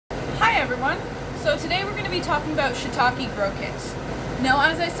everyone. So today we're going to be talking about Shiitake Grow Kits. Now,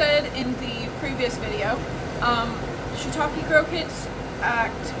 as I said in the previous video, Shiitake Grow Kits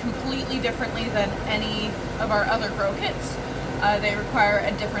act completely differently than any of our other grow kits. They require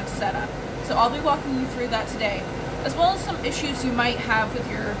a different setup. So I'll be walking you through that today, as well as some issues you might have with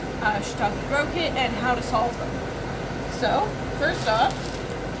your Shiitake Grow Kit and how to solve them. So, first off,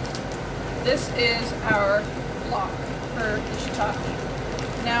 this is our block for the shiitake.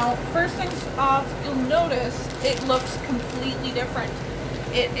 Now, first things off, you'll notice it looks completely different.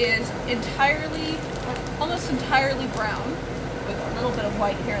 It is entirely, almost entirely brown, with a little bit of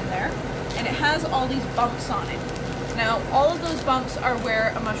white here and there, and it has all these bumps on it. Now, all of those bumps are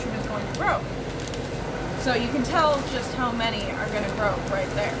where a mushroom is going to grow. So you can tell just how many are going to grow right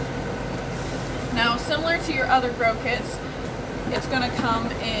there. Now, similar to your other grow kits, it's going to come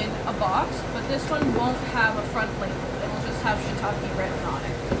in a box, but this one won't have a front label. It'll just have shiitake written on it.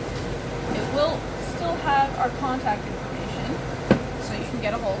 It will still have our contact information, so you can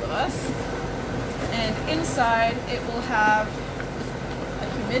get a hold of us. And inside, it will have a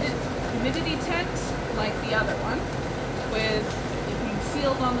humidity tent, like the other one, with it being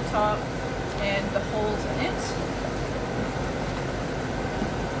sealed on the top and the holes in it.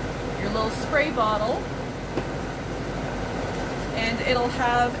 Your little spray bottle. And it'll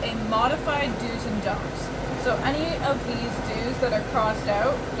have a modified do's and don'ts. So any of these do's that are crossed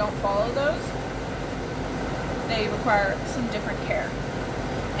out, don't follow those. They require some different care.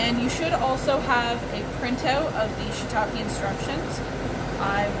 And you should also have a printout of the shiitake instructions.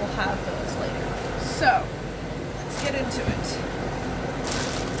 I will have those later. So, let's get into it.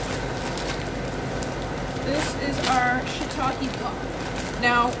 This is our shiitake block.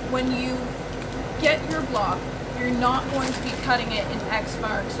 Now, when you get your block, you're not going to be cutting it in X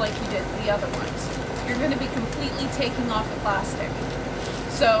marks like you did the other ones. You're going to be completely taking off the plastic.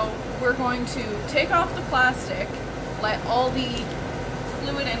 So we're going to take off the plastic, let all the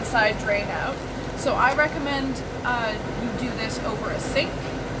fluid inside drain out. So I recommend you do this over a sink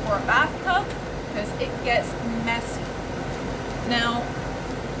or a bathtub because it gets messy. Now,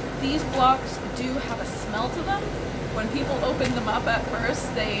 these blocks do have a smell to them. When people open them up at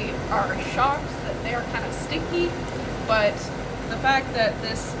first, they are shocked that they are kind of stinky, but the fact that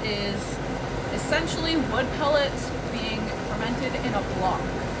this is essentially wood pellets being fermented in a block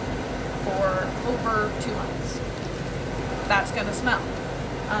for over 2 months, that's going to smell.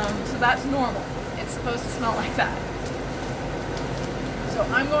 So that's normal. It's supposed to smell like that. So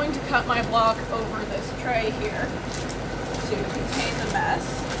I'm going to cut my block over this tray here to contain the mess.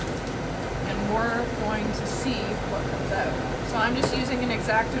 And we're going to see what comes out. So I'm just using an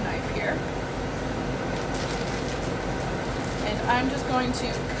X-Acto knife here. And I'm just going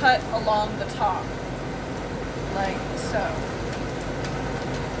to cut along the top, like so.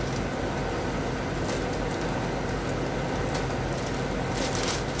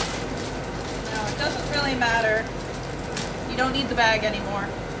 Now, it doesn't really matter. You don't need the bag anymore.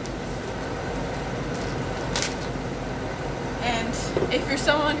 And if you're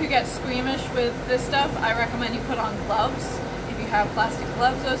someone who gets squeamish with this stuff, I recommend you put on gloves. If you have plastic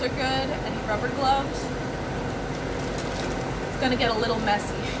gloves, those are good. Any rubber gloves. It's going to get a little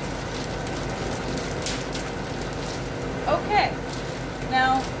messy. Okay,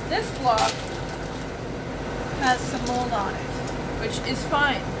 now this block has some mold on it, which is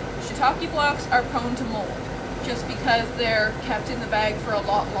fine. Shiitake blocks are prone to mold, just because they're kept in the bag for a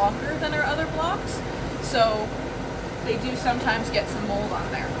lot longer than our other blocks. So they do sometimes get some mold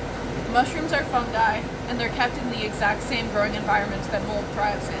on there. Mushrooms are fungi, and they're kept in the exact same growing environments that mold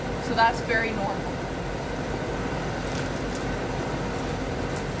thrives in, so that's very normal.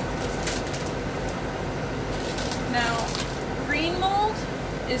 Now, green mold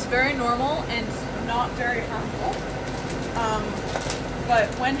is very normal and not very harmful, but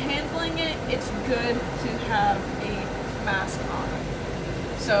when handling it, it's good to have a mask on.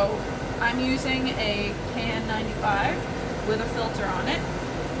 So I'm using a KN95 with a filter on it.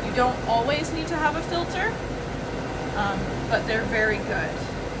 You don't always need to have a filter, but they're very good.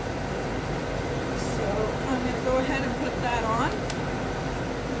 So I'm going to go ahead and put that on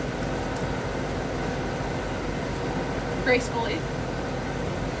gracefully.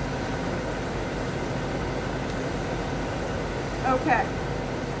 Okay,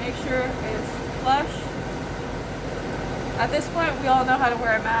 make sure it's flush. At this point, we all know how to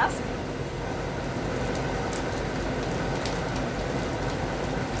wear a mask.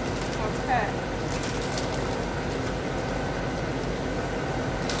 Okay.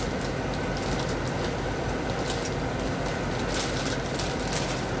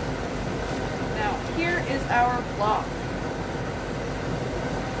 Now, here is our block.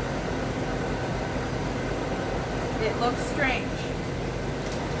 It looks strange.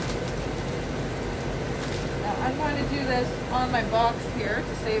 Now I'm going to do this on my box here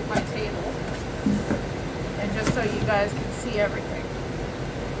to save my table. And just so you guys can see everything.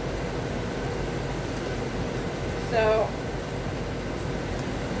 So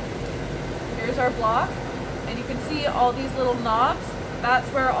here's our block, and you can see all these little knobs. That's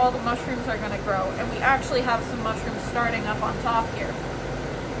where all the mushrooms are going to grow, and we actually have some mushrooms starting up on top here.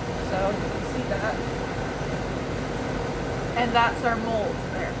 So you can see that. And that's our mold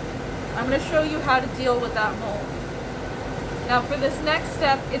there. I'm going to show you how to deal with that mold. Now for this next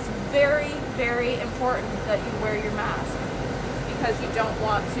step, it's very, very important that you wear your mask because you don't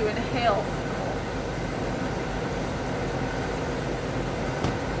want to inhale the mold.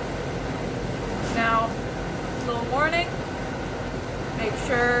 Now, little warning, make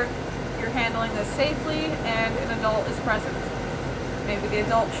sure you're handling this safely and an adult is present. Maybe the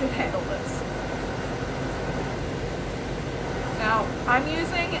adult should handle this. Now, I'm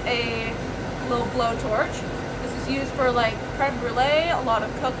using a little blowtorch. This is used for like creme brulee, a lot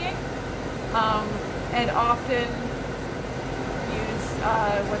of cooking, and often used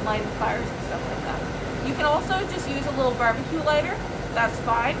when lighting fires and stuff like that. You can also just use a little barbecue lighter, that's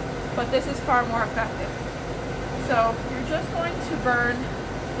fine, but this is far more effective. So you're just going to burn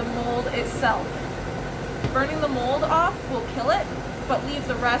the mold itself. Burning the mold off will kill it, but leave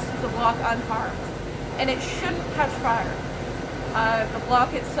the rest of the block unharmed. And it shouldn't catch fire. The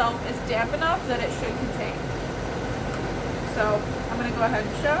block itself is damp enough that it should contain. So I'm going to go ahead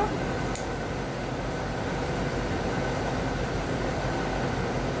and show.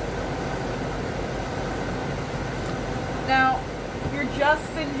 Now, you're just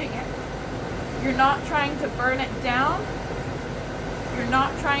singeing it. You're not trying to burn it down. You're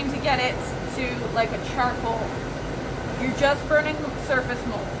not trying to get it to like a charcoal. You're just burning the surface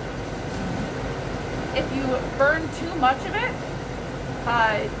mold. If you burn too much of it,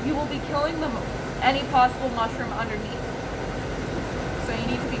 you will be killing any possible mushroom underneath. So you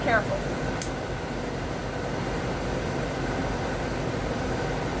need to be careful.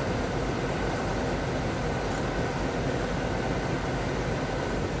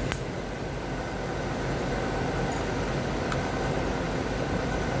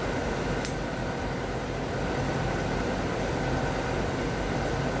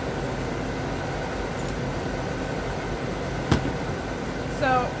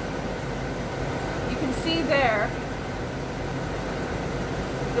 So you can see there,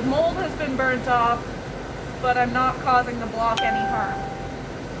 the mold has been burnt off, but I'm not causing the block any harm.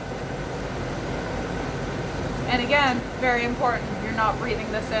 And again, very important, you're not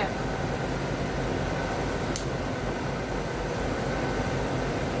breathing this in.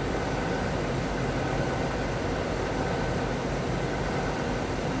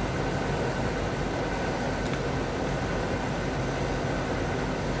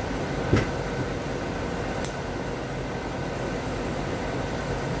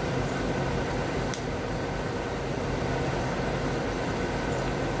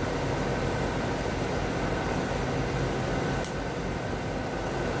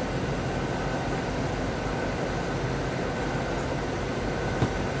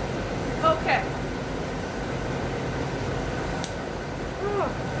 Okay.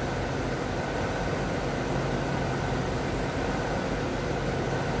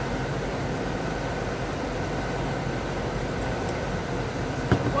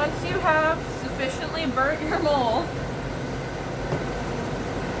 Once you have sufficiently burnt your mold,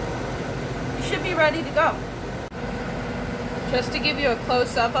 you should be ready to go. Just to give you a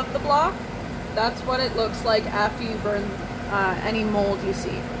close-up of the block, that's what it looks like after you burn any mold you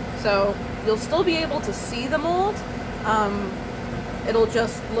see. So you'll still be able to see the mold, it'll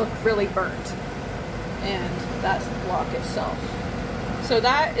just look really burnt. And that's the block itself. So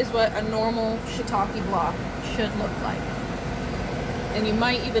that is what a normal shiitake block should look like. And you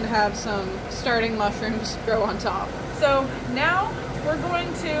might even have some starting mushrooms grow on top. So now we're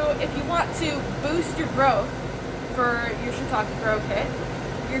going to, if you want to boost your growth for your Shiitake Grow Kit,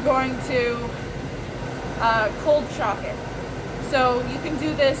 you're going to cold shock it. So you can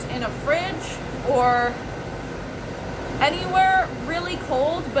do this in a fridge or anywhere really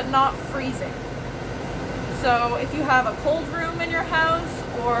cold but not freezing. So if you have a cold room in your house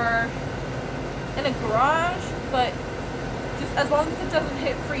or in a garage, but just as long as it doesn't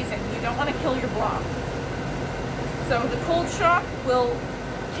hit freezing, you don't want to kill your block. So the cold shock will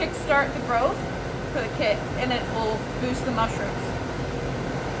kickstart the growth for the kit and it will boost the mushrooms.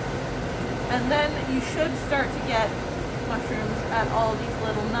 And then you should start to get mushrooms at all these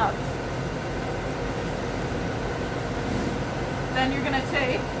little nubs. Then you're going to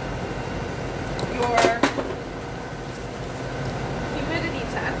take your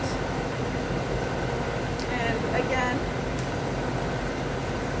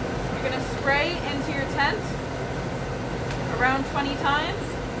times,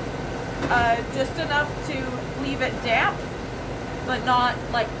 just enough to leave it damp, but not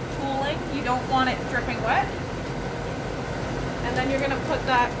like pooling. You don't want it dripping wet. And then you're going to put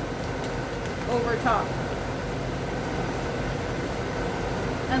that over top.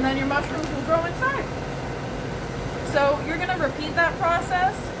 And then your mushrooms will grow inside. So you're going to repeat that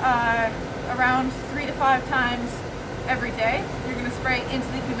process around 3 to 5 times every day. You're going to spray into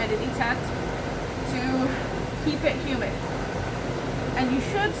the humidity tent to keep it humid. And you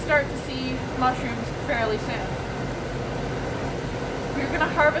should start to see mushrooms fairly soon. You're going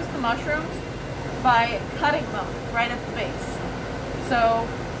to harvest the mushrooms by cutting them right at the base. So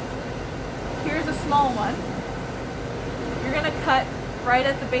here's a small one. You're going to cut right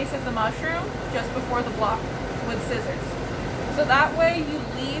at the base of the mushroom just before the block with scissors. So that way you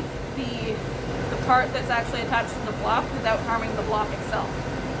leave the part that's actually attached to the block without harming the block itself.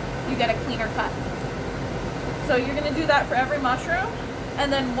 You get a cleaner cut. So you're going to do that for every mushroom,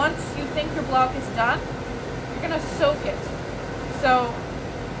 and then once you think your block is done, you're going to soak it. So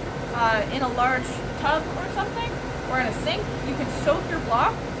in a large tub or something, or in a sink, you can soak your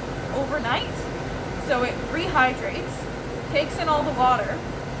block overnight so it rehydrates, takes in all the water,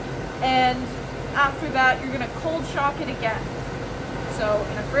 and after that you're going to cold shock it again. So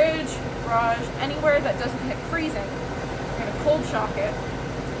in a fridge, garage, anywhere that doesn't hit freezing, you're going to cold shock it,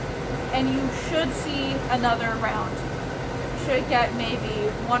 and you should see another round. You should get maybe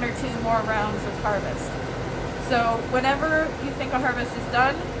 1 or 2 more rounds of harvest. So whenever you think a harvest is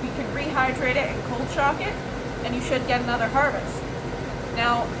done, you can rehydrate it and cold shock it, and you should get another harvest.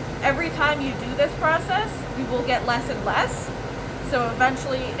 Now, every time you do this process, you will get less and less, so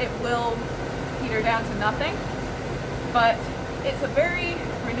eventually it will peter down to nothing, but it's a very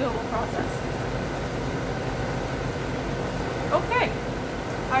renewable process. Okay,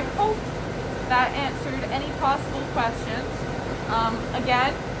 I hope that answered any possible questions.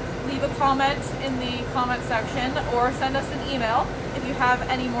 Again, leave a comment in the comment section or send us an email if you have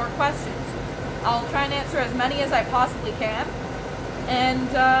any more questions. I'll try and answer as many as I possibly can, and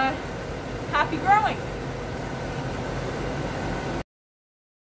happy growing!